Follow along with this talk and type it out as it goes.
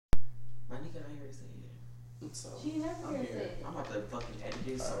can I hear her say it? So, She never hears it. I'm about to fucking edit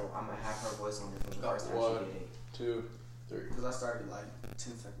it, so I'm gonna have her voice on there for the first time One, she did it. 2, 3. Because I started like 10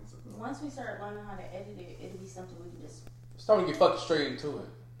 seconds ago. Once we start learning how to edit it, it'll be something we can just. Start to get fucking straight into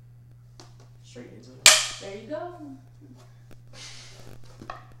it. Straight into it. There you go.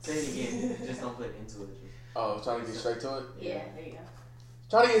 Say it again. Just don't put into it. Oh, trying to get straight to it? Yeah, there you go.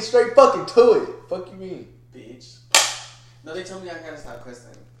 Trying to get straight fucking to it. Fuck you mean? Bitch. No, they told me I gotta stop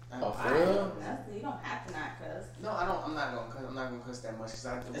cussing. Oh, for real? You don't have to not cuss. No, I don't. I'm not gonna cuss. I'm not gonna cuss that much. Cause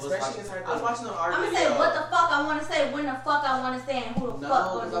I was watching an I'm argument. gonna say what the fuck I want to say, when the fuck I want to say, and who the fuck.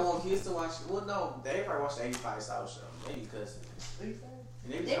 No, because I want kids to watch. Well, no, they probably watch the 85 South show. Maybe cussing.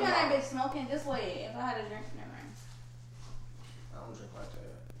 They got that bitch smoking. Just wait. If I had a drink, never mind. I don't drink like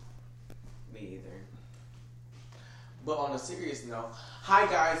that. Me either. But on a serious note, hi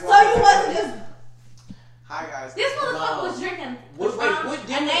guys. So you wasn't just. Hi guys. This motherfucker was drinking What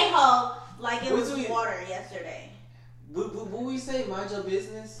an a-hole like it was What do we- water yesterday. What we say? Mind your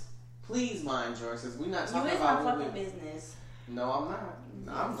business. Please mind yours, because we're not You talking is my about what fucking we. business. No, I'm not.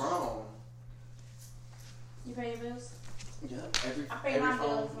 No, I'm grown. You pay your bills? Yep. I pay my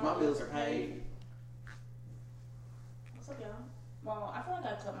bills. My bills are paid. What's up, y'all? Well, I feel like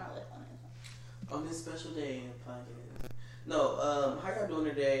I cut my lip on it. On this special day in the podcast. No, how y'all doing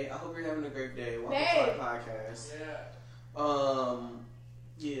today? I hope you're having a great day. Welcome Babe. to our podcast. Yeah.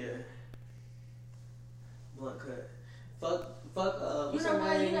 Yeah. Blunt cut. Fuck, You what's know her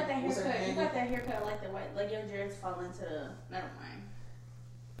what? name? You got that What's her haircut. You name? got that haircut like the white, like your dreads fall into the. Never mind.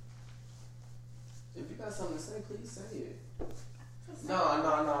 If you got something to say, please say it.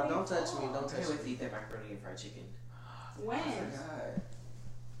 No, don't touch me. Don't I touch can't wait to me. eat that macaroni and fried chicken. When? I forgot.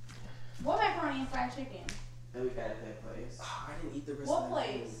 What macaroni and fried chicken? That we got at that place. Oh, I didn't eat the rest What of that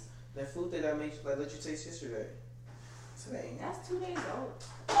food. place? That food that I made, like, let you taste yesterday. Today. That's 2 days old.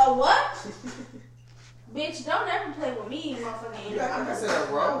 Oh, what? Bitch, don't ever play with me, motherfucking. You act like I said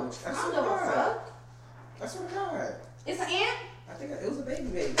a roach. I I swear don't to give a God. fuck. I swear to God. It's an ant? I think it was a baby.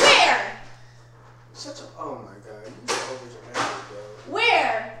 Where? Shut your. Oh my God. You so over dramatic, bro.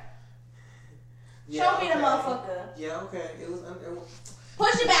 Where? Yeah, Show me the okay. motherfucker. Yeah, okay. It was.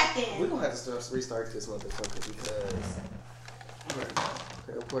 Push it back We're then. gonna have to restart this motherfucker because.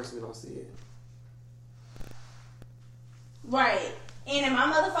 Okay, of course we don't see it. Right. And in my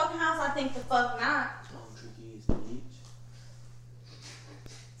motherfucking house, I think the fuck not. Don't drink his bitch.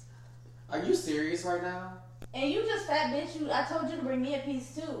 Are you serious right now? And you just fat bitch. I told you to bring me a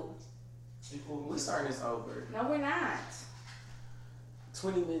piece too. We starting this over. No, we're not.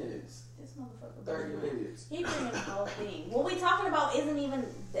 20 minutes. This motherfucker. 30 minutes. He bringing the whole thing. What we talking about isn't even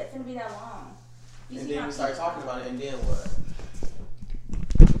finna be that long. You And see then my we start teeth? talking about it, and then what?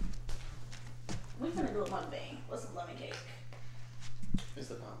 We finna do a mukbang with some lemon cake. It's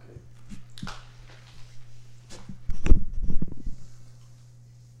the pound cake.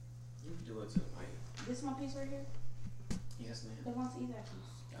 You can do it too, right? This my piece right here. Yes, ma'am. They want to eat that piece.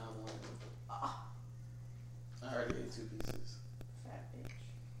 I don't want it. I already ate 2 pieces. Fat bitch.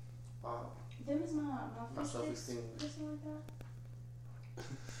 Wow. Them is my My fish sticks. self-esteem. Just like that.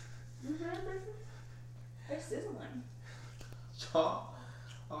 You heard, bitches? They're sizzling. Y'all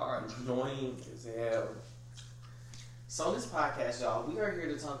are annoying as hell. So on this podcast, y'all, we are here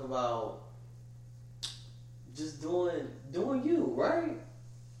to talk about just doing you, right?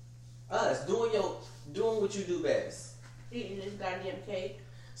 Us doing what you do best. Eating this goddamn cake.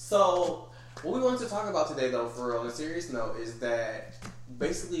 So what we wanted to talk about today, though, for real, on a serious note, is that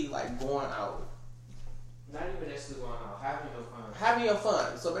basically like going out, Not even actually going out, having your fun. having your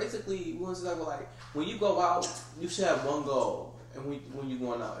fun. So basically, we want to talk about like when you go out, you should have one goal, and when you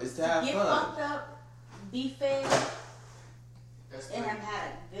going out, is to have Get fun. fucked up, be fed, That's and great. have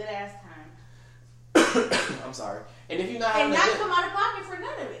had a good ass time. I'm sorry. And if you're not And having not a good, come out of pocket for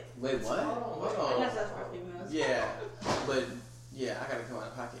none of it. wait, what? Hold I on. guess that's for females. Yeah, but yeah, I gotta come out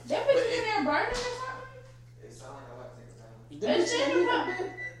of pocket. That But bitch is in there burning or something? It sounds like I'm about to take a time. The It bitch said said you you put-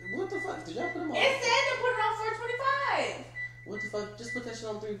 bit- What the fuck? Did y'all put them on? It said to put it on 425. What the fuck? Just put that shit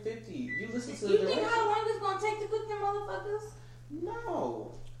on 350. You listen to You the think directions. how long it's gonna take to cook them motherfuckers?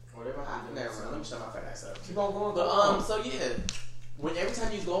 No. Or they're about to do Never that. mind. Let me shut my fat ass up. Keep on going. But so yeah, when every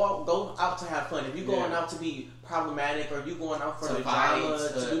time you go out to have fun. If you going out to be problematic or you going out for To the fight, drama,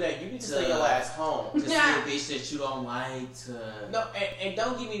 to- to do that, you need to to- stay your ass home. to see a bitch that you don't like to. No, and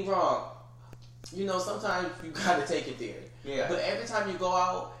don't get me wrong. You know, sometimes you gotta take it there. Yeah. But every time you go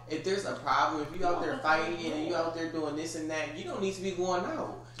out, if there's a problem, if you out there fighting and you out there doing this and that, you don't need to be going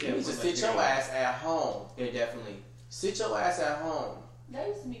out. You Yeah, need to but sit your ass at home. Yeah, definitely. Sit your ass at home. That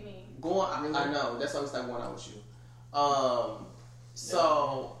used to be me. Going, Really? I know. That's why I'm not going out with you.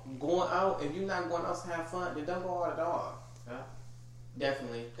 So going out, if you're not going out to have fun, then don't go out at all.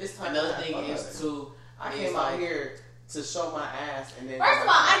 Definitely. It's time. Another to have thing fun. is too. I is came out like- here to show my ass, and then First of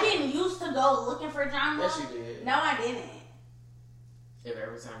all, I didn't used to go looking for drama. Yes, you did. No, I didn't. If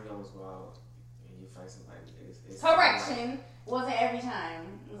every time you almost go out and you fight somebody, it's Correction. Wasn't every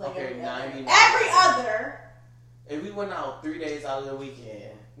time. It was like Okay, every other. 99%. Every other. If we went out 3 days out of the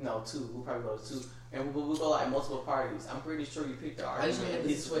weekend, no, 2, we'll probably go to 2, and we'll go like multiple parties. I'm pretty sure you picked the Why you argument saying at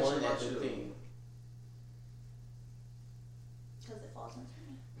this least situation one about at the you? thing. Because it falls into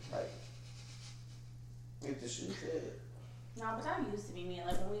me. Like, if the shoe fit. No, but that used to be me.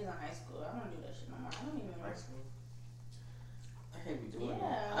 Like when we was in high school. I don't do that shit no more. I don't even High know. school. I can't be doing Yeah.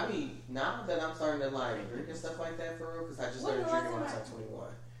 that. I mean, now that I'm starting to like drink and stuff like that for real, because I just When started was drinking when I was that? like 21.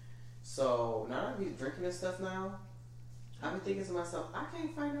 So now that I be drinking and stuff now, I be thinking to myself, I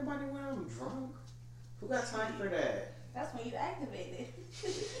can't find nobody when I'm drunk. Who got time for that? That's when you activated.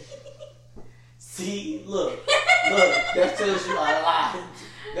 See, look, that tells you a lot.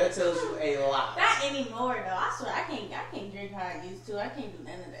 That tells you a lot. Not anymore though. I swear I can't drink how I used to. I can't do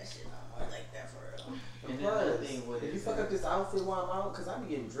none of that shit no more like that for real. And then another thing with if it you is fuck that- up this outfit while I'm out, because I be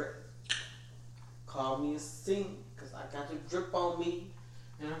getting drip. Call me a sink, because I got the drip on me.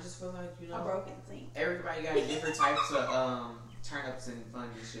 And I just feel like, you A know, broken sink. everybody got different types of turn ups and fun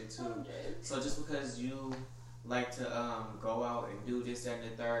and shit too. Okay. So just because you like to go out and do this, that,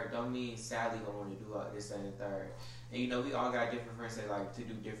 and the third, don't mean Sally gonna want to do this, that, and the third. And you know, we all got different friends that like to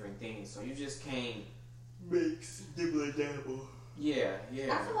do different things. So you just can't Mix, dibble and dabble. Yeah.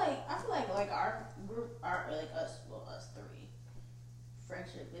 I feel like our group, like us three,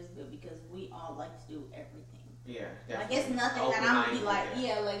 friendship is good because we all like to do everything. Yeah. Like it's nothing that I'm gonna be like,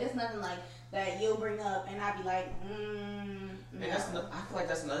 like it's nothing like that you'll bring up and I'll be like, And no. that's I feel like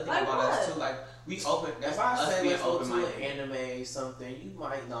that's another thing Like about us what? too. Like we open. That's If I us say being let's go open to an minded. anime something, you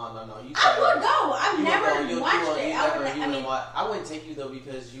might no. You I would go. I've you never would go, you- watched you, it. You I never, would. you I mean, wouldn't watch, I wouldn't take you though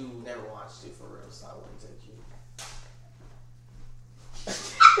because you never watched it for real, so I wouldn't take you.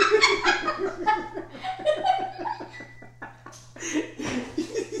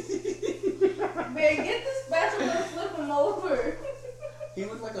 man, get the spatula and flip him over. He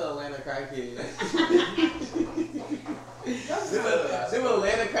looked like an Atlanta crackhead. Don't Them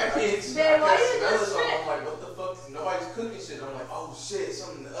Atlanta crackheads. Man, why you I just was trip? like, what the fuck? Nobody's cooking shit. I'm like, oh shit,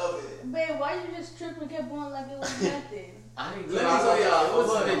 something in the oven. Man, why you just trip and kept going like it was nothing? I didn't. Let me tell y'all, it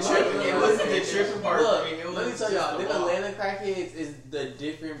wasn't the tripping. It wasn't the tripping part. Look, for me. It was let me tell just y'all, the them ball. Atlanta crackheads is the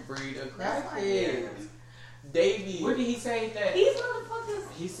different breed of That's not crackheads. him. Davey. What did he say that? These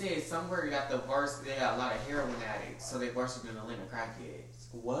motherfuckers. He said somewhere you got the worst. They got a lot of heroin addicts, so they worse than Atlanta crackheads.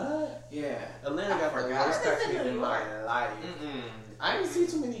 What? Yeah. Atlanta got the forgot. worst This is crackhead New in my life. Mm-mm. I didn't see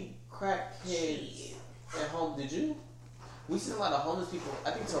too many crackheads at home. Did you? We seen a lot of homeless people.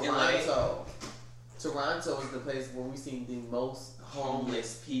 I think Toronto. Toronto is the place where we seen the most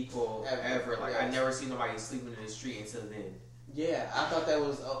Homeless people ever. Like I Yes. never seen nobody sleeping in the street until then. Yeah, I thought that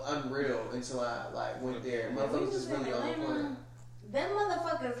was unreal until I went there. Motherfuckers just really on the corner. Them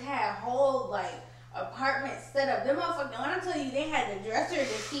motherfuckers had whole like apartments set up. Them motherfuckers. When I tell you they had the dresser, the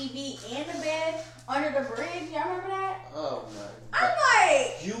TV, and the bed under the bridge. Y'all remember that? Oh my I'm god.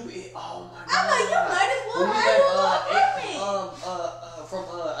 like, Oh my god. I'm like, you might as well When we have your own got, apartment.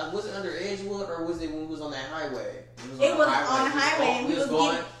 from was it under Edgewood or was it when we was on that highway? It was on the highway and We we was was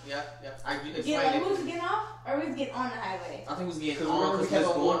going. getting- I Get, explained like, it. we was getting off, or we was getting on the highway. I think we was getting 'Cause on remember we because we was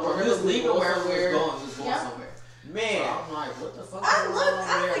kept on going. going- We was leaving going where we was somewhere. going. We was going Yeah. somewhere. Man, So I'm like, what the fuck? I is looked, going on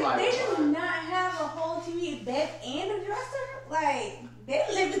I was there? like, they Like, do not have a whole TV, bed, and a dresser. Like, they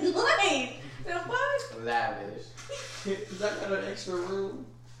living life. The fuck? lavish. is that got an extra room?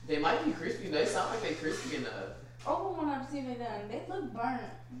 They might be crispy. They sound like they crispy enough. Open one up, see if they done. They look burnt.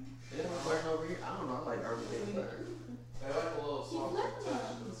 They don't burn over here. I don't know. I like urban things better. They like a little soft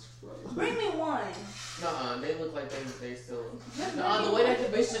Bring me one. Nuh-uh, they look like they still. Just Nuh-uh, bring the me way one.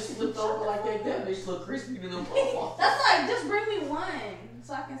 that the bitch just flipped over like that bitch look crispy than them. That's like, just bring me one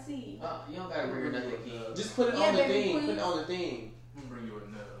so I can see. You don't gotta bring her nothing, King. Just put it Yeah, on the baby, thing. please. Put it on the thing. I'm gonna bring you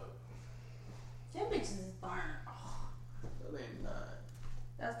a nut. Them bitches is burnt. Oh, No, they not.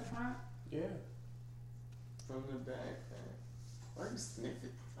 that's the front. Yeah. From the back. Man. Why are you sniffing?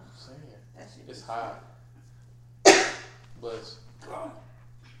 I'm saying. That shit. It's hot. But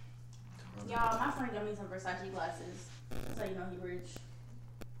Y'all, my friend got me some Versace glasses. That's how you know he rich.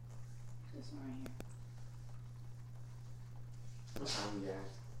 This one right here. What time we at?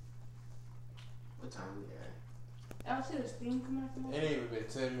 What time we at? Oh shit, there's steam coming out from it ain't even been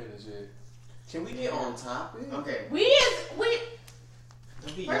 10 minutes yet. Can we get on topic? Okay. We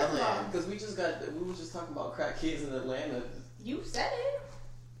Don't be First of yelling. all- Because we were just talking about crack kids in Atlanta. You said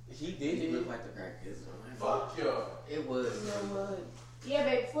it. He did It it. looked like the crackheads. Fuck y'all. It was. You know what? Yeah,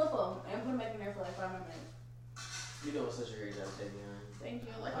 babe, flip them and put them back in there for like 5 more minutes. You know, such a great job, Davion. Thank you.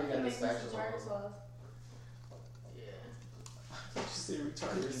 Like, I'm you got gonna the make me some spatula tartar on. sauce. Yeah. You said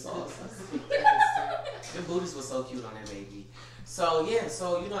retarded sauce. The booties was so cute on that baby. So yeah,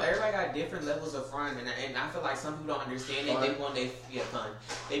 so you know everybody got different levels of fun, and I feel like some people don't understand it. They want fun.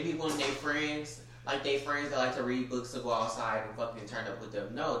 They be wanting their friends, like they friends that like to read books to go outside and fucking turn up with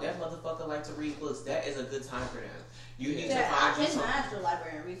them. No, that motherfucker like to read books. That is a good time for them. You need to Yeah, find I you can some. go to the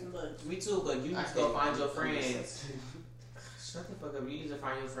library and read some books. Me too, but you need to go find your friends. Shut the fuck up. You need to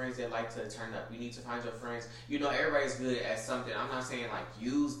find your friends that like to turn up. You need to find your friends. You know, everybody's good at something. I'm not saying like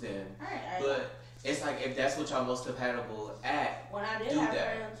use them, Alright. but it's like if that's what y'all most compatible at. When I did do have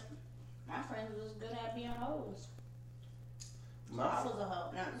that. friends, my friends was good at being hoes. I My was a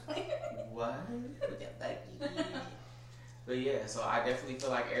hoe. No, I'm just playing. What? With that Becky. But yeah, so I definitely feel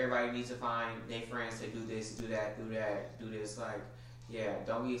like everybody needs to find their friends to do this, do that, do that, do this. Like, yeah,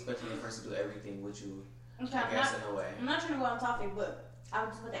 don't be expecting your friends to do everything with you. Okay, I guess in a way. I'm not trying to go off topic, but I was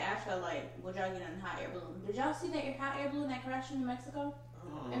just about to ask y'all, like, would y'all get in a hot air balloon? Did y'all see that hot air balloon that crashed in New Mexico?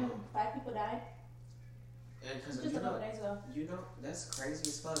 And 5 people died? And because Just a couple days ago. you know, that's crazy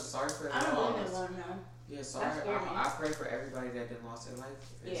as fuck. Sorry for I the don't believe loss. in one now. Yeah, sorry. That scared me. I pray for everybody that done lost their life.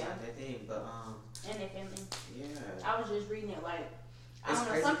 It's Yeah. not that thing, but And their family. yeah. I was just reading it, like, I It's don't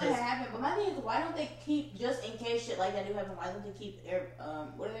know, crazy something 'cause- had happened. But my thing is, why don't they keep, just in case shit like that do happen, why don't they keep air,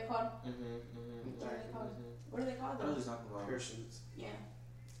 what are they called? What are they called? What are they called? I know what you're talking about. parachutes. Yeah.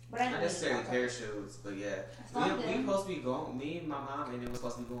 But I Not didn't necessarily really parachutes, but yeah. We Something. supposed to be going, me and my mom and them was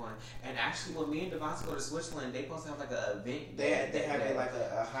supposed to be going. And actually when me and Devontae go to Switzerland, they supposed to have like an event. They have that- like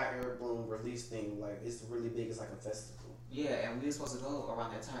a hot air balloon release thing. Like it's really big. It's like a festival. Yeah, and we were supposed to go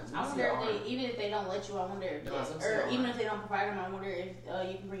around that time. I wonder if they, even if they don't let you, I wonder if, No, they, some or still even are. if they don't provide them, I wonder if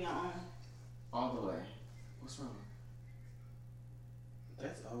you can bring your own. all the way. What's wrong?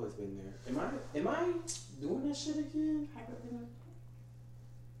 That's always been there. Am I doing that shit again? Hypervigilance.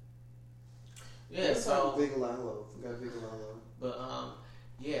 Yeah, so Vigilalo. We got Vigilalo. but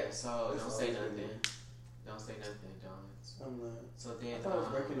yeah, so That's don't say always been nothing. there. Don't say nothing, John. I'm not. So I then thought I was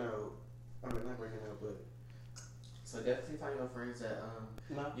breaking out. I mean, not breaking out, but so definitely find your friends that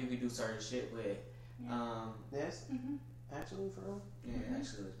no. you can do certain shit with. Yes, Mm-hmm. actually, for real. Yeah, Mhm.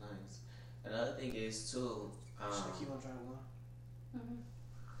 actually it's nice. Another thing is too, Should I keep on trying to go? Mm-hmm.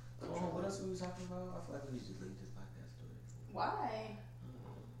 come on, what else were we talking about? I feel like we need to leave this podcast to it. Why?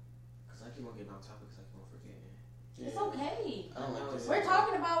 Cause I keep on getting off topic because I keep on forgetting. It's okay. I don't like this. We're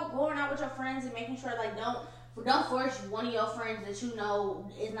talking about going out with your friends and making sure, like, don't force one of your friends that you know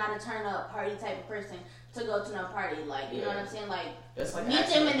is not a turn up party type of person to go to no party. Like, you know what I'm saying? Like, That's like meet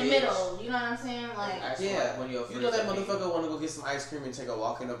asking them in a the bitch. middle. You know what I'm saying? Like, Actually, Yeah. like one of your You friends know that that motherfucker want to go get some ice cream and take a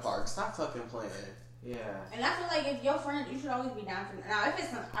walk in the park. Stop fucking playing. Yeah. and I feel like if your friend, you should always be down for. Now, if it's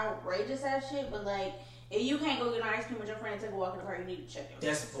some outrageous ass shit, but like, if you can't go get an ice cream with your friend and take a walk in the park, you need to check it.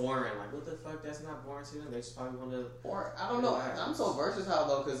 That's boring. Like, what the fuck? That's not boring to them. They just probably want to. Or I don't know. I'm so versatile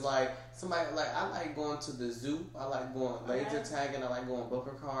though, cause like somebody like I like going to the zoo. I like going laser tagging. I like going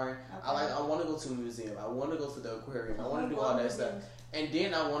bumper cars. I want to go to a museum. I want to go to the aquarium. I want to do all that stuff. And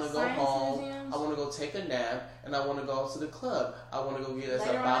then I want to go Science home. museums. I want to go take a nap, and I want to go to the club. I want to go get us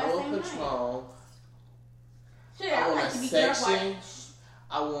Later a on bottle that of same Patron. Shit, I I want like a to be drunk section. like.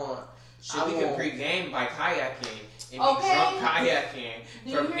 I want. Shit, we can pre-game by kayaking and be Okay. drunk kayaking. Do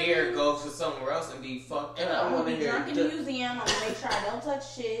you From hear there, me? go to somewhere else and be fucked And up. I I'm wanna gonna be hear drunk in the- the museum. I'm gonna make sure I don't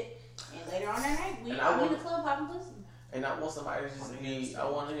touch shit. And later on that night, And I I'm in want- the club popping pussy. And I want somebody to just be. I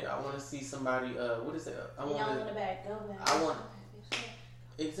want to see somebody. What is it? I Y'all want in the back, go back. I want-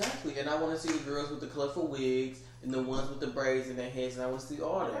 exactly, and I want to see the girls with the colorful wigs and the ones with the braids in their heads, and I want to see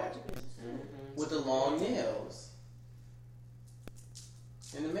all that Mhm. with the long nails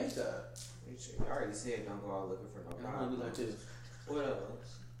and the makeup. You already said don't go out looking for no And I'm gonna be like this. What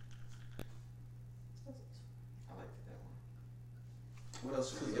else? I like that one. What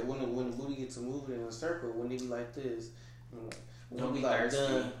else should we do? When the booty gets to moving in a circle, when it be like this, when Don't it be be like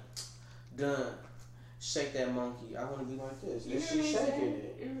thirsty. done, shake that monkey. I want to be like this. You And hear what she's he shaking said?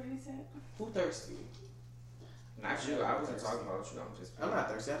 it. You hear what he said? Who thirsty? Not you. I wasn't talking about you. I'm just. I'm not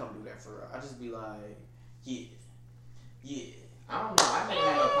thirsty. I don't do that for real. I just be like, yeah. I don't know. I never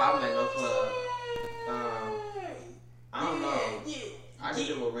had no problem at no club. I don't know. I just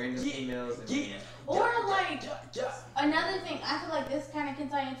deal with random females and. Or like another thing, I feel like this kind of can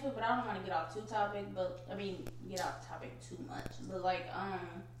tie into it, but I don't want to get off too topic. But I mean, get off topic too much. But like,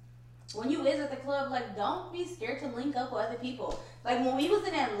 when you is at the club, like, don't be scared to link up with other people. Like, when we was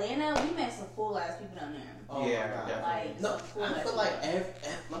in Atlanta, we met some cool ass people down there. Oh Yeah, my God. definitely. Like, No, some cool I ass feel like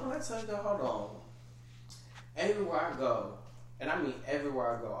people. let me tell you, hold on. Everywhere I go, and I mean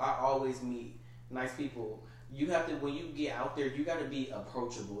everywhere I go, I always meet nice people. You have to, when you get out there, you got to be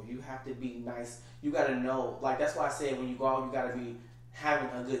approachable. You have to be nice. You got to know, like, that's why I said when you go out, you got to be having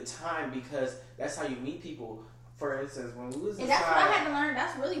a good time, because that's how you meet people. For instance, when we was And that's what I inside, had to learn.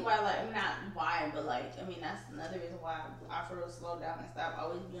 That's really why, like, I mean, not why, but like, I mean, that's another reason why I feel slow down and stop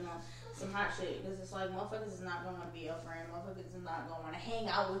always being on some hot shit. Because it's like, motherfuckers is not going to want to be your friend. Motherfuckers is not going to want to hang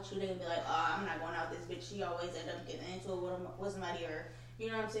out with you. They gonna be like, oh, I'm not going out with this bitch. She always end up getting into it with somebody, or,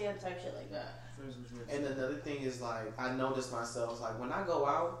 you know what I'm saying? Type shit like that. and another thing is, like, I notice myself, like, when I go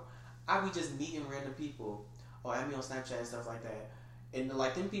out, I be just meeting random people, or add me on Snapchat and stuff like that. And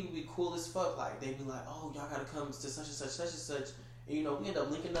like, them people be cool as fuck. Like, they be like, oh, y'all gotta come to such and such, such and such. And you know, we end up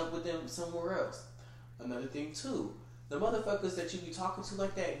linking up with them somewhere else. Another thing too, the motherfuckers that you be talking to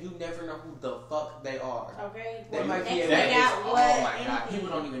like that, you never know who the fuck they are. Okay? They might be Next that week That is, out, oh what, my god, anything.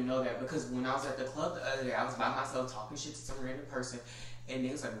 people don't even know that, because when I was at the club the other day, I was by myself talking shit to some random person, and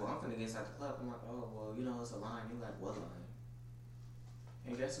they was like, well, I'm gonna get inside the club. I'm like, oh, well, you know, it's a line. They're like, what line?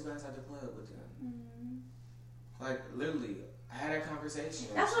 And guess who got inside the club with them? Mhm. Like, literally, I had that conversation.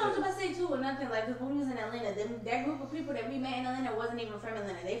 That's what I was about to say too. Another thing, like, 'cause when we was in Atlanta, that group of people that we met in Atlanta wasn't even from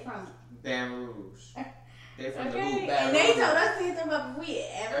Atlanta. They from Baton Rouge. They from the okay, Loop, Baton and they Rouge. told us to hit them up if we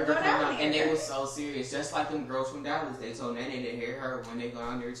ever Ever go come down out, there. and they was so serious, just like them girls from Dallas. They told Nene to hit her when they go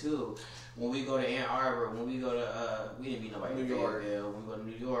down there too. When we go to Ann Arbor, when we go to we didn't meet nobody in New York. Fayetteville. When we go to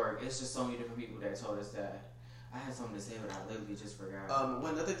New York, it's just so many different people that told us that. I had something to say, but I literally just forgot.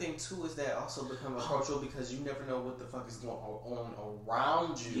 One other thing too is that also become approachable, because you never know what the fuck is going on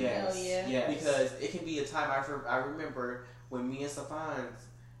around you. Yes, Hell yeah. yes. Because it can be a time. I remember when me and Stefan,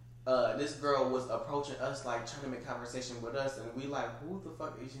 this girl was approaching us, like, trying to make conversation with us, and we like, who the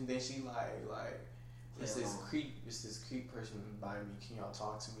fuck is she? And then she like it's this creep person by me. Can y'all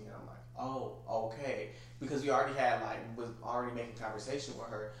talk to me? And I'm like, oh, okay, because we already had was already making conversation with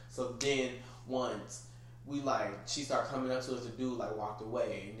her. So then once we she started coming up to us, the dude walked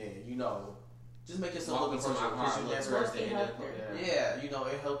away, and then, you know, just make yourself look approachable, because you never. Yeah, you know,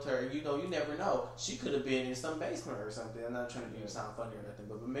 it helped her. You know, you never know. She could have been in some basement or something. I'm not trying to be sound funny or nothing,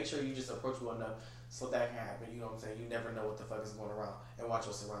 but make sure you just approachable enough so that can happen. You know what I'm saying? You never know what the fuck is going around, and watch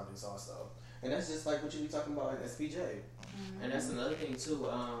your surroundings also. And that's just like what you be talking about at SPJ. Mm-hmm. And that's another thing too.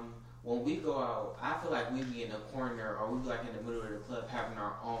 When we go out, I feel like we be in a corner, or we be in the middle of the club having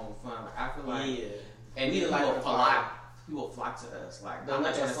our own fun. I feel like, and We then like people flock to us. Like, Don't I'm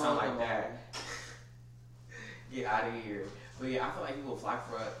let not trying that to sound song like come that. Get out of here. But yeah, I feel like people flock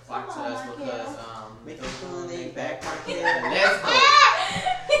to us because Make it fun, they back let's go.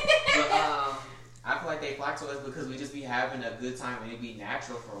 But I feel like they flock to us because we just be having a good time, and it be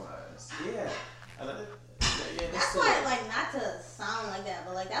natural for us. Yeah. That's why, not to sound like that,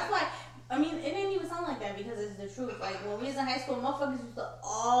 but that's why. I mean, it didn't even sound like that, because it's the truth. Like, when we was in high school, motherfuckers used to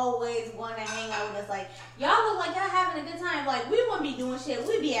always want to hang out with us. Like, y'all look like y'all having a good time. Like, we wouldn't be doing shit.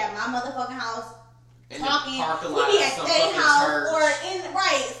 We'd be at my motherfucking house talking. We'd be at State House or sitting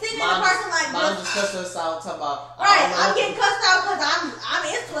in the parking lot. Mom just cussed us out, talking about. Right, I'm getting cussed out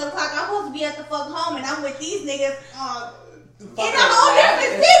because it's 12 o'clock. I'm supposed to be at the fuck home, and I'm with these niggas in a whole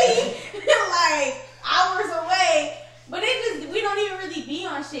different city, hours away. But we don't even really be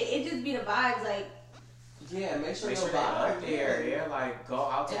on shit. It just be the vibes, Yeah, make sure Make your sure they're vibe up there. Yeah, go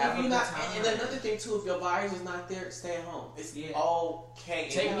out to have a good time. And another thing too, if your vibes is not there, stay at home. It's okay.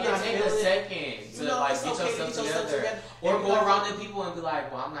 Take a second to get yourself together. Or go around the people and be like,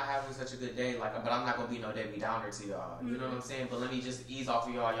 well, I'm not having such a good day, but I'm not gonna be no Debbie Downer to y'all. You know what I'm saying? But let me just ease off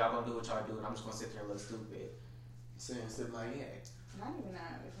of y'all. Y'all gonna do what y'all do, and I'm just gonna sit there and look stupid. Sip my not even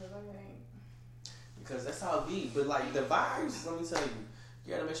that, because that's how it be. But the vibes, let me tell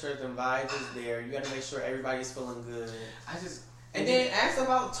you gotta make sure that the vibes is there. You gotta make sure everybody's feeling good. And then ask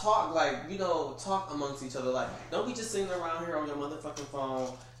about talk amongst each other. Don't be just sitting around here on your motherfucking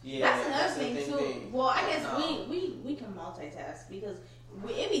phone. Yeah, that's another thing too. Well, I guess we can multitask, because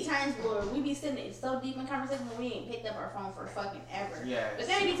it be times where we be sitting so deep in conversation when we ain't picked up our phone for fucking ever. Yeah. But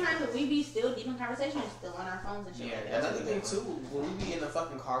there be times that we be still deep in conversation and still on our phones and shit. Yeah, like that. Another thing too, when we be in the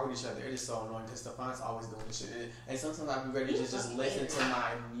fucking car with each other, it is so annoying because Stefan's always doing this shit. And sometimes I be ready to just listen to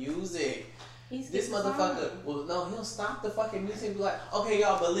my music. This motherfucker, he'll stop the fucking music and be like, okay,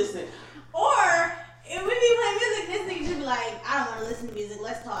 y'all, but listen. Or if we be playing music, this nigga just be like, I don't want to listen to music,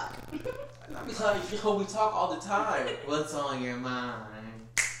 let's talk. And I be like, we talk all the time. What's on your mind?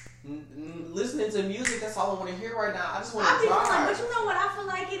 Listening to music, that's all I want to hear right now. I just want I to be like, drive. but you know what I feel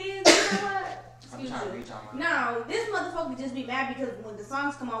like it is? I'm trying to reach out my. No, this motherfucker just be mad because when the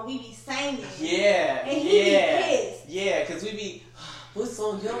songs come on, we be singing. Yeah, and he be pissed. Yeah, because we be, what's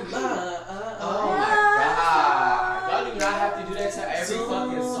on your mind? Oh my god. Y'all do not have to do that to every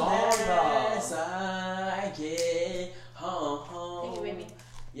fucking song, though. As I get home. Thank you, baby.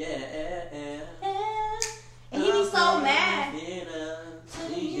 Yeah. And he be so mad.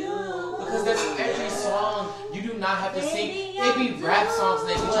 Because that's every song. You do not have to sing. It be rap songs and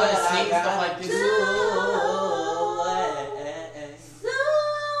they be trying to sing stuff like this.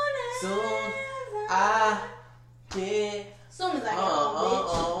 Soon I get Soon as I get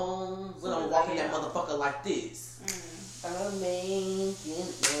home, when I'm walking that motherfucker like this. I'm making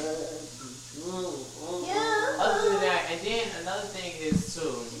love. Yeah. Other than that, and then another thing is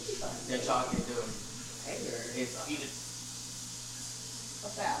too that y'all can do is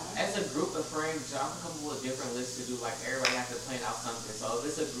What's that one? as a group of friends, y'all can come up with different lists to do. Like everybody has to plan out something. So if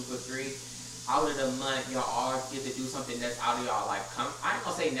it's a group of 3, out of the month, y'all all get to do something that's out of y'all like I ain't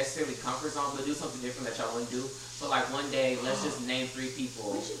gonna say necessarily comfort zone, but do something different that y'all wouldn't do. So like one day, let's just name 3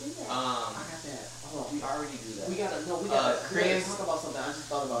 people. We should do that. I got that. Oh, We already do that. we gotta Chris, talk about something. I just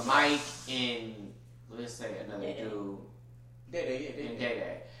thought about Mike, and let's say another Day-Day. dude. Day-Day. And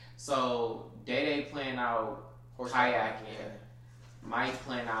Day-Day. So Day-Day playing out kayaking, Mike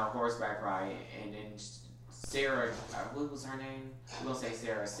playing out horseback riding, and then Sarah, what was her name? We're gonna say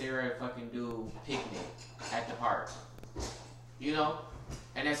Sarah. Sarah fucking do picnic at the park. You know?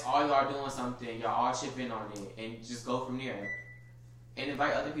 And that's all y'all doing something. Y'all all chip in on it and just go from there. And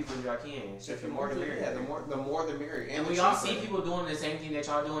invite other people if y'all can. The more the merrier. Yeah, the more the merrier. And when y'all see people doing the same thing that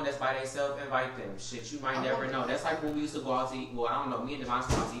y'all doing that's by themselves, invite them. Shit, you might never know. That's like when we used to go out to eat. Well, I don't know. Me and Devon used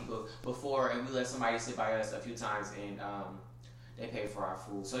to go out to eat before, and we let somebody sit by us a few times, and they pay for our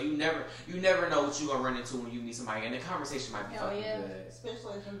food. So you never know what you gonna run into when you meet somebody, and the conversation might be fucking good.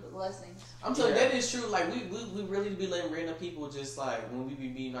 Especially from the blessings. I'm telling you, that is true. Like we really be letting random people just like when we be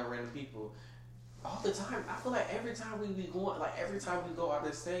meeting our random people all the time. I feel like every time we be going, like every time we go out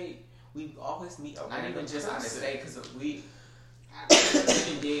of state, we always meet a Not random even just out of person. state, because we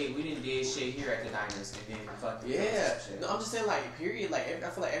didn't did shit here at the diners, and then fucking Yeah. some shit. No, I'm just saying like period. Like I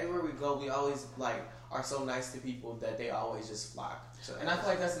feel like everywhere we go, we always like are so nice to people that they always just flock. And I feel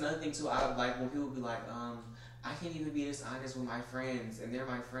like that's another thing too. I like when people be like, I can't even be this honest with my friends, and they're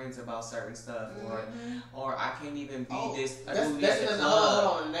my friends about certain stuff, or I can't even be this. That's another.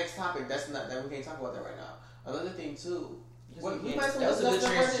 Hold on. The next topic. That's not that we can't talk about that right now. Another thing too. We might that was a good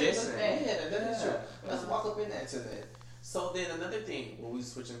transition. Yeah, that is true. Let's walk up in that to that. So then another thing, well, we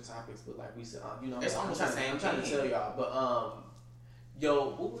switching topics, but like we said, you know, It's almost the same I'm trying to thing. tell y'all, but yo,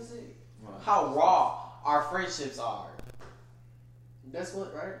 what was it? How raw our friendships are. That's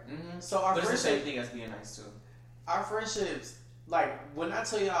what, right? Mm-hmm. So our But it's the friendship, same thing as being nice too. our friendships, like when I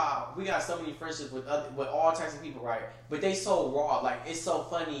tell y'all, we got so many friendships with all types of people, right? But they so raw. Like it's so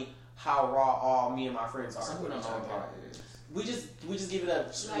funny how raw all me and my friends are. Some people with don't each know other. what it is. We just give it up.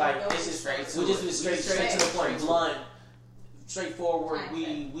 Like, Like no, it's just straight to we just it. be straight Straight to the to point, it. blunt, straightforward. Time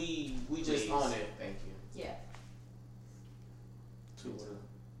We just Please. on it. Thank you. Yeah.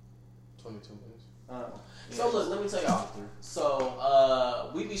 22 minutes. So look, let me tell y'all.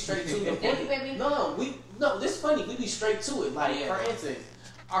 So we be straight to the Thank you, point. baby. No, this funny. We be straight to it. Like Yeah. for instance,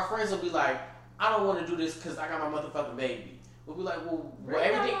 our friends will be like, I don't want to do this because I got my motherfucking baby. We'll be like, well, Bring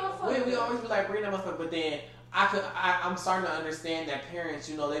everything. that motherfucker. We always be like, bring that motherfucker. But then I'm starting to understand that parents,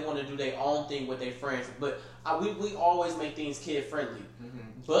 you know, they want to do their own thing with their friends. But we always make things kid friendly. Mm-hmm.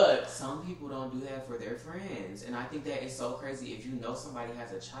 But Some people don't do that for their friends, and I think that is so crazy. If you know somebody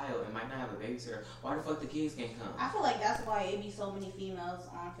has a child and might not have a babysitter, why the fuck the kids can't come? I feel like that's why it be so many females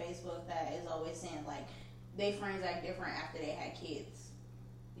on Facebook that is always saying like they friends act different after they had kids.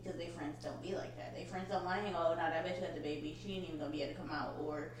 Because they friends don't be like that. They friends don't want to hang out. Now that bitch had the baby, she ain't even gonna be able to come out,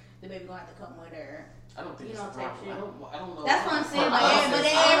 or the baby gonna have to come with her. I don't think You it's know, a type problem. shit. I don't know. That's what I'm saying. For But, us, but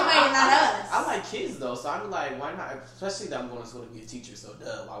it's- everybody not us. I like kids though, so I'm like, why not? Especially that I'm going to school to be a teacher, so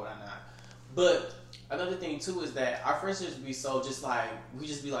why would I not? But another thing too is that our friendships be so just like we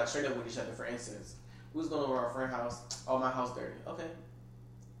just be like straight up with each other. For instance, we was going over our friend's house. Oh, my house dirty. Okay.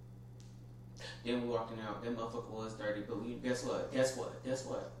 Then we walking out, that motherfucker was dirty, but we guess what?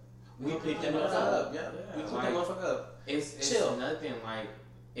 We picked that that motherfucker up. Yeah, Yeah, we picked like, that motherfucker up. It's Chill. nothing like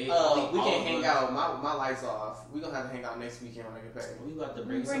it. We all can't hang of us- out. My lights off. We gonna have to hang out next weekend when I get paid. We about to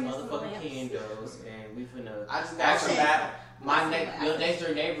bring Bring some us some motherfucking lamps. candles, and we finna. I just got Actually, some bad. Your next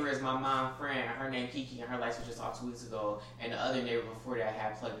door neighbor is my mom's friend. Her name Kiki, and her lights were just off 2 weeks ago. And the other neighbor before that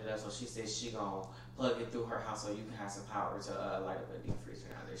had plugged it up, so she said she gonna plug it through her house so you can have some power to light up a deep freezer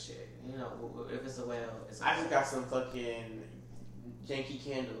and other shit. You know, if it's a well, it's a I just got some fucking Yankee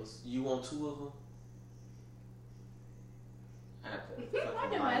Candles. You want 2 of them? I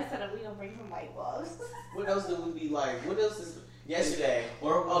did my setup. We gonna bring some light bulbs. What else do we be like? What else is yesterday?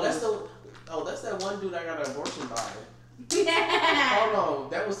 That's that one dude I got an abortion by. Yeah. Oh no,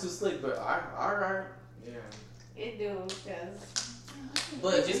 that was too slick. But alright. Yeah. It do, cause.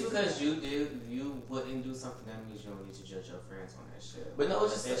 But just because you wouldn't do something, that means you don't need to judge your friends on that shit. But no,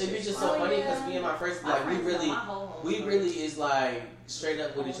 it's just so funny because me and my friends, like, we really is like straight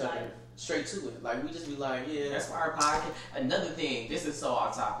up with each other, straight to it. Like, we just be like, yeah. That's why our podcast. Another thing, this is so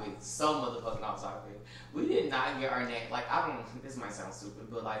off topic, so motherfucking off topic. We did not get our name. Like, I don't. This might sound stupid,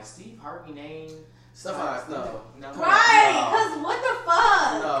 but like Steve Harvey name. Stuff like no. Right, because what the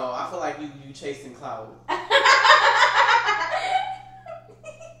fuck? No, I feel like you chasing clout.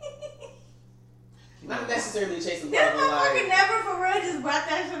 Not necessarily chasing This clout, but motherfucker like... never for real just brought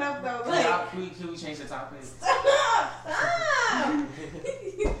that shit up though. Like, Can we change the topic? Stop!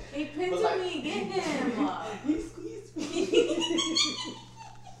 He pinching like, me, get him. He squeezed me.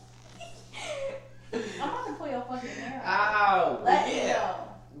 I'm about to pull your fucking hair out. Ow! Let it go.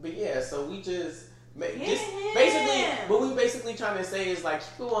 But yeah, so we just him. basically what we basically trying to say is like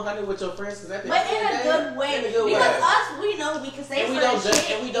keep it 100 with your friends, but in a good way. Because us, we know we can say and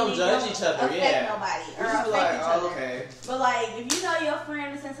we don't judge each other. Affect nobody or affect each other. Okay. But like, if you know your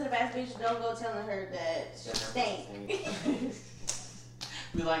friend is sensitive ass bitch, don't go telling her that she stink.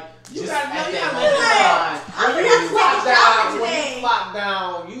 Be like, you just gotta know at you that gotta moment I'm gonna when you flop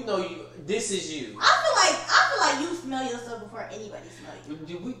down, you know this is you. I feel like you smell yourself before anybody smell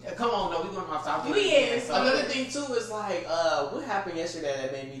you. Come on, no, we going off topic. Another thing too is like, what happened yesterday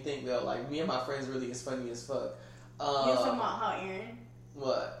that made me think that like me and my friends really is funny as fuck. You talking about how Aaron?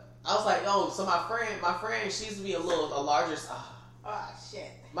 What? I was like, oh, so my friend, she used to be a larger. Oh shit.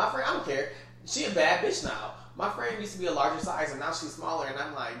 My friend, I don't care. She a bad bitch now. My friend used to be a larger size, and now she's smaller. And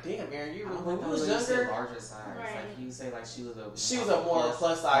I'm like, damn, Aaron, when you was younger, larger size. Right. Like you say, like she was a more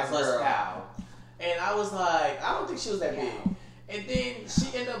plus size girl. Cow. And I was like, I don't think she was that big. And then she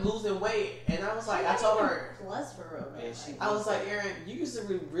ended up losing weight, and I was like, I told her, plus for real. Man. I was like, Aaron, you used to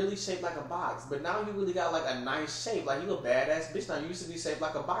be really shaped like a box, but now you really got like a nice shape. Like you a badass bitch now. You used to be shaped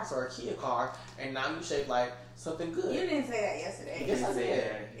like a box or a Kia car, and now you shaped like something good. You didn't say that yesterday. Yes, I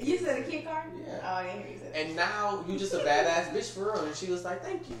did. You said a Kia car? Yeah. Oh, I didn't hear you say that. And now you just a badass bitch for real. And she was like,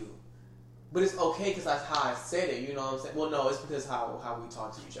 thank you. But it's okay because that's how I said it, you know what I'm saying? Well, no, it's because how we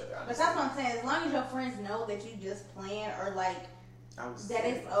talk to each other. But that's what I'm saying. As long as your friends know that you just playing or like that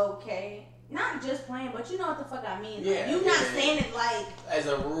it's okay. Not just playing, but you know what the fuck I mean. Yeah, like, you not saying it like as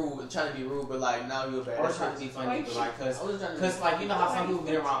a rude, trying to be rude, but like now you're bad. Or trying to be funny, but like cause like you know how some people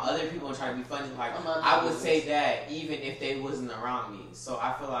get around other people and try to be funny. Like I would say that even if they wasn't around me. So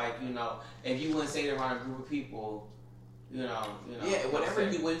I feel like if you wouldn't say it around a group of people, you know. Yeah, whenever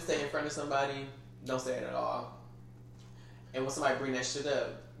you wouldn't say in front of somebody, don't say it at all. And when somebody bring that shit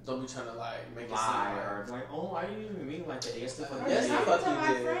up, don't be trying to like make it lie or like, oh, why do you even mean like that? Yes, yes, I fuck tell you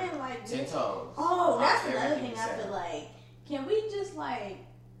my did. friend like 10 toes. Oh, that's another thing I feel like. Can we just like,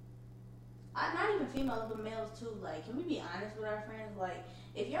 not even females but males too? Like, can we be honest with our friends? Like,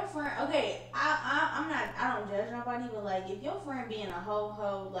 if your friend, okay, I don't judge nobody, but like, if your friend being a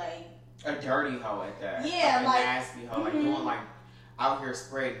hoe, like a dirty hoe at that, yeah, like a nasty hoe, like doing like out here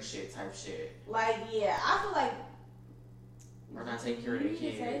spreading shit type shit. Like, yeah, I feel like. Or not taking care of their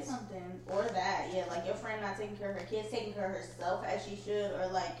kids. Say something. Or that, yeah, like your friend not taking care of her kids, taking care of herself as she should, or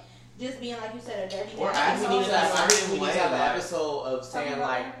like just being like you said, a dirty. Or we need to have an episode of saying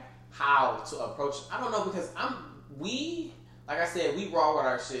like how to approach. I don't know because like I said, we raw with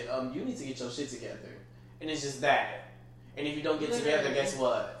our shit. You need to get your shit together, and it's just that. And if you don't get together, guess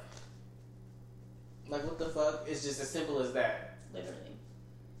what? Like what the fuck? It's just as simple as that. Literally.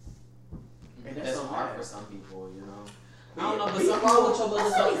 And that's so hard for some people, you know. I don't know, but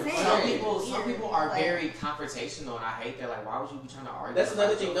some people are very confrontational, and I hate that. Like, why would you be trying to argue? That's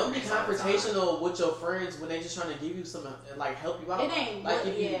another thing. Don't be confrontational with your friends when they just trying to give you some, like, help you out. It ain't like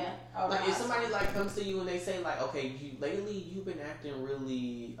good, if somebody like comes to you and they say like, okay, lately you've been acting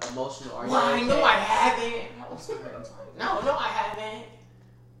really emotional. Are you okay? No, I haven't. No, I haven't.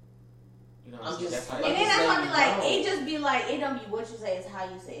 You know, and then that's why it just be like, it don't be what you say, it's how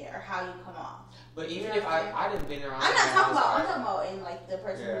you say it or how you come off. But even if I didn't been around, I'm talking about in like the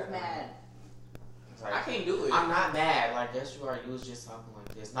person who's mad. Like, I can't do it. I'm not mad. Like, yes, you are. You was just talking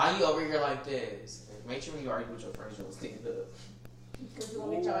like this. Now you over here like this. Make sure when you argue with your friends, you don't stand up. Because you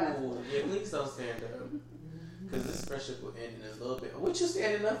won't get your ass. Yeah, please don't stand up. Because this friendship will end in a little bit. What you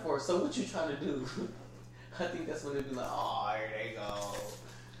standing up for? So what you trying to do? I think that's when they be like, oh, here they go.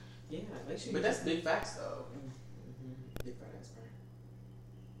 Yeah, make sure. But that's big facts though. Big facts, bro.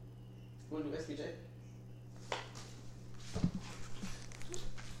 want to do SPJ?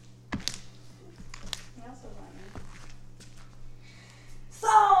 So,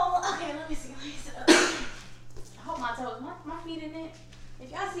 okay, let me see. I hope my toes, my feet in it.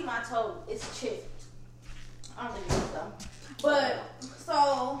 If y'all see my toe, it's chipped. I don't think it is though. But,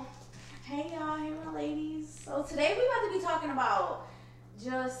 so, hey y'all, hey my ladies. So today we about to be talking about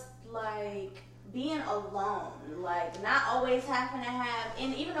just like being alone. Like not always having to have,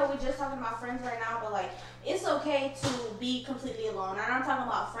 and even though we're just talking about friends right now, but like it's okay to be completely alone. And I'm talking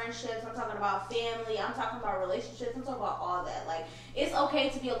about friendships, I'm talking about family, I'm talking about relationships, I'm talking about all that. Like it's okay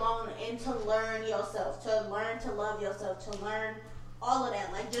to be alone and to learn yourself, to learn to love yourself, to learn all of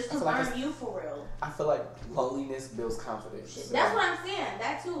that, like just to learn like you for real. I feel like loneliness builds confidence. That's what I'm saying.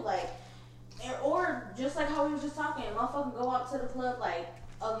 That too, like, or just like how we were just talking, motherfucking go out to the club like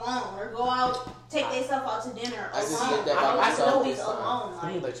alone, or go out, take themselves out to dinner alone. I don't always alone. Like,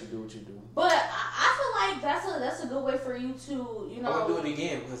 let me let you do what you do. But I feel like that's a good way for you to, you know. I'm gonna do it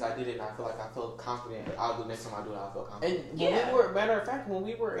again because I did it and I feel like I feel confident. I'll do next time I do it. I'll feel confident. And when we were, matter of fact, when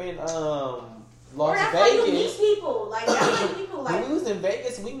we were in Las Vegas, how you meet people. Like that's how people like. When we was in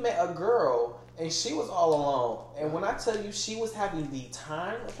Vegas, we met a girl and she was all alone. And when I tell you she was having the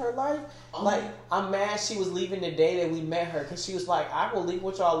time of her life, like I'm mad she was leaving the day that we met her because she was like, I will leave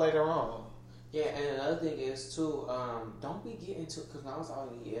with y'all later on. Yeah, and another thing is too, don't be getting to, because when I was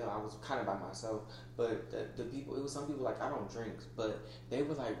out in Yale, I was kind of by myself, but the people, it was some people like, I don't drink, but they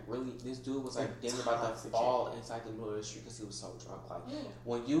were like really, this dude was like damn about to fall inside the middle of the street because he was so drunk. Like,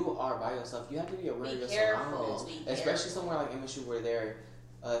 when you are by yourself, you have to be aware of your surroundings, especially somewhere like MSU where their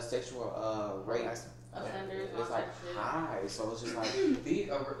sexual rape offenders is like high, so it's just like,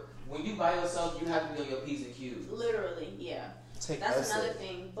 when you by yourself, you have to be on your P's and Q's. Literally, yeah. That's another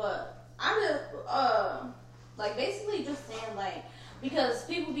thing, but I'm just, like, basically just saying, like, because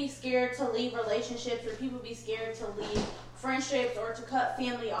people be scared to leave relationships, or people be scared to leave friendships, or to cut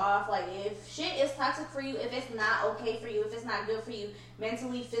family off. Like, if shit is toxic for you, if it's not okay for you, if it's not good for you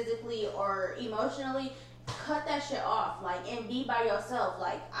mentally, physically, or emotionally, cut that shit off, like, and be by yourself.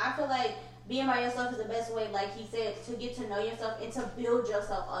 Like, I feel like being by yourself is the best way, like he said, to get to know yourself and to build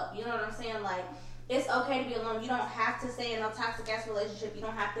yourself up. You know what I'm saying? Like, it's okay to be alone. You don't have to stay in a toxic ass relationship. You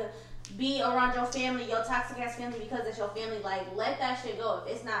don't have to be around your family, your toxic ass family, because it's your family. Like, let that shit go.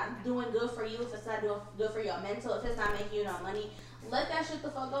 If it's not doing good for you, if it's not doing good for your mental, if it's not making you no money, let that shit the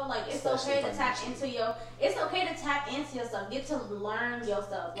fuck go. Like, it's okay to tap into yourself. Get to learn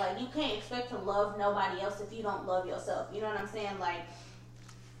yourself. Like, you can't expect to love nobody else if you don't love yourself. You know what I'm saying? Like,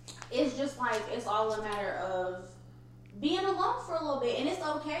 it's just like, it's all a matter of being alone for a little bit, and it's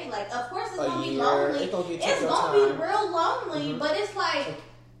okay. Like, of course, it's gonna be lonely. It's gonna be real lonely, but it's like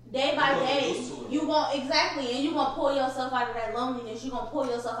day by day, you won't exactly, and you gonna pull yourself out of that loneliness. You gonna pull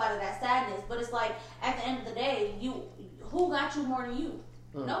yourself out of that sadness. But it's like at the end of the day, who got you more than you?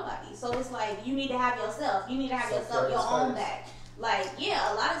 Nobody. So it's like you need to have yourself. You need to have yourself your own back. Like,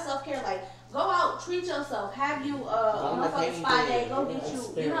 yeah, a lot of self care. Like, go out, treat yourself. Have you a motherfucking spa day. Go get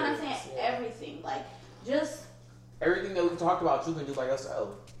you. You know what I'm saying? Everything. Like, just. Everything that we've talked about, you can do by yourself.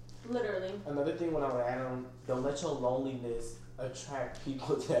 Literally. Another thing when I would add on, don't let your loneliness attract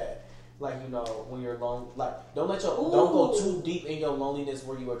people that, like, you know, when you're alone, like, don't go too deep in your loneliness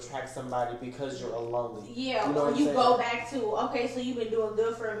where you attract somebody because you're lonely. Yeah, you know when you go back to, okay, so you've been doing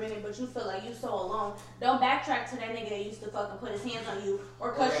good for a minute, but you feel like you're so alone. Don't backtrack to that nigga that used to fucking put his hands on you,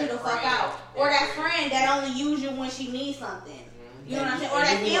 or cut you the fuck out, or that friend that only use you when she needs something. You know what I'm saying? Or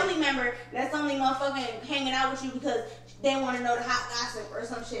that family member that's only motherfucking hanging out with you because they want to know the hot gossip or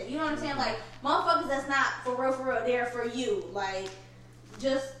some shit. You know what I'm saying? Like, motherfuckers that's not for real there for you. Like,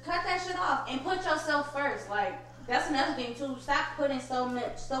 just cut that shit off and put yourself first. Like, that's another thing too. Stop putting so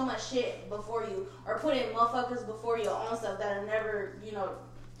much shit before you, or putting motherfuckers before your own self that'll never, you know,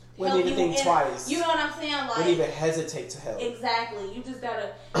 wouldn't even think twice. You know what I'm saying? Like, wouldn't even hesitate to help. Exactly. You just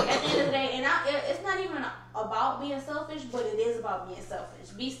gotta, at the end of the day, and it's not even about being selfish, but it is about being selfish.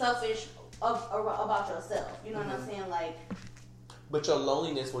 Be selfish about yourself. You know what I'm saying? Like, but your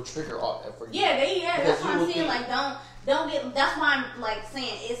loneliness will trigger all that for you. Yeah, that's what I'm saying. Like, don't get. That's why I'm like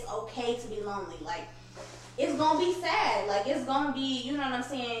saying it's okay to be lonely. Like, it's gonna be sad. Like, it's gonna be, you know what I'm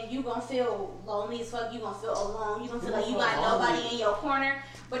saying? You gonna feel lonely as fuck. You gonna feel alone. You gonna feel like you got nobody in your corner.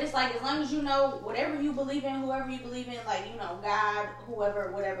 But it's like, as long as you know whatever you believe in, whoever you believe in, like, you know, God,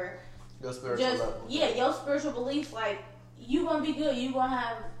 whoever, whatever. Your spiritual level. Yeah, your spiritual beliefs, like, you gonna be good. You gonna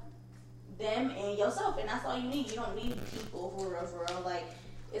have them and yourself, and that's all you need. You don't need people for real. Like,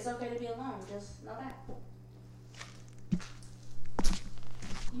 it's okay to be alone. Just know that.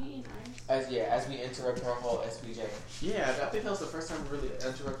 You eat nice. As we interrupt her whole SPJ. Yeah, I think that was the first time we really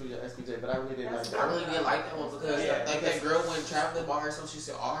interrupted your SPJ, but I really didn't like that. I really didn't like that one because like that girl went traveling by herself. She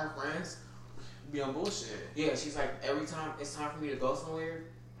said all her friends be on bullshit. Yeah, she's like every time it's time for me to go somewhere.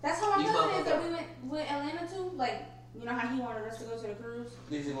 That's how my cousin is that we went with Atlanta too. Like, you know how he wanted us to go to the cruise?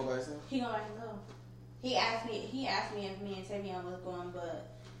 Did he go by himself? He going by himself. He asked me if me and Tavion was going,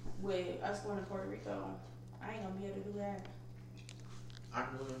 but with us going to Puerto Rico, I ain't gonna be able to do that. I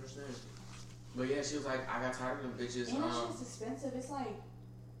can really understand. But yeah, she was like, I got tired of them bitches. And that shit's expensive. It's like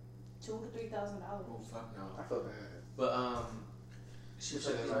 $2,000 to $3,000. Oh fuck no. I feel bad. But she was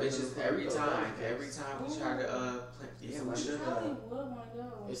like, bitches every time we try to yeah, we should. Probably would want to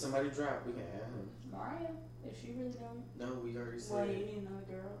go. If somebody drop, we can add him. Mariah, if she really don't. No, we already said. Well, you need another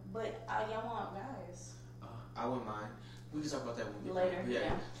girl, but y'all want guys. I wouldn't mind. We can talk about that when we later.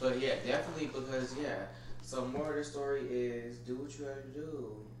 Yeah. But yeah, definitely because So more of the story is do what you have to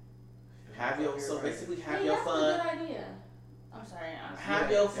do. Basically have your fun. That's a good idea. I'm sorry.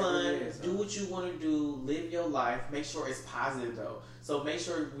 Have your fun. Do what you want to do. Live your life. Make sure it's positive though. So make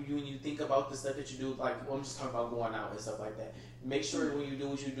sure when you think about the stuff that you do, like I'm just talking about going out and stuff like that. Make sure when you do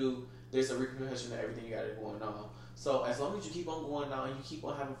what you do, there's a repercussion to everything you got going on. So as long as you keep on going out and you keep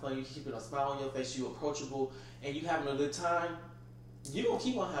on having fun, you keep a smile on your face, you approachable, and you having a good time, you gonna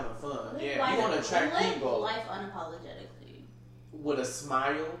keep on having fun. You want to attract people. Life unapologetically. With a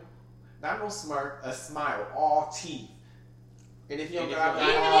smile, not no smirk, a smile, all teeth. And if you don't got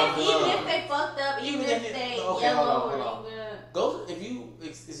even if they fucked up, even if they yellow or go if you,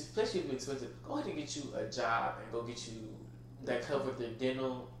 especially if it's expensive, go ahead and get you a job and go get you that cover the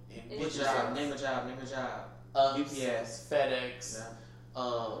dental and what job? Name a job. UPS, FedEx.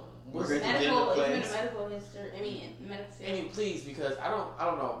 What's the medical? Medical history. Medical field. And please, because I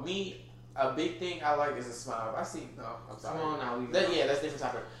don't know. Me, a big thing I like is a smile. I see. No, I'm sorry. Come on now. That's a different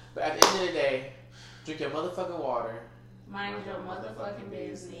topic. But at the end of the day, drink your motherfucking water. Mind your motherfucking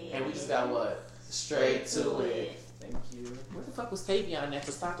business. And we just got what? Straight to it. Thank you. What the fuck was Tavion at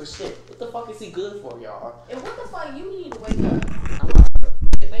for stopping shit? What the fuck is he good for, y'all? And what the fuck you need to wake up?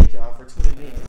 Thank y'all for tuning in.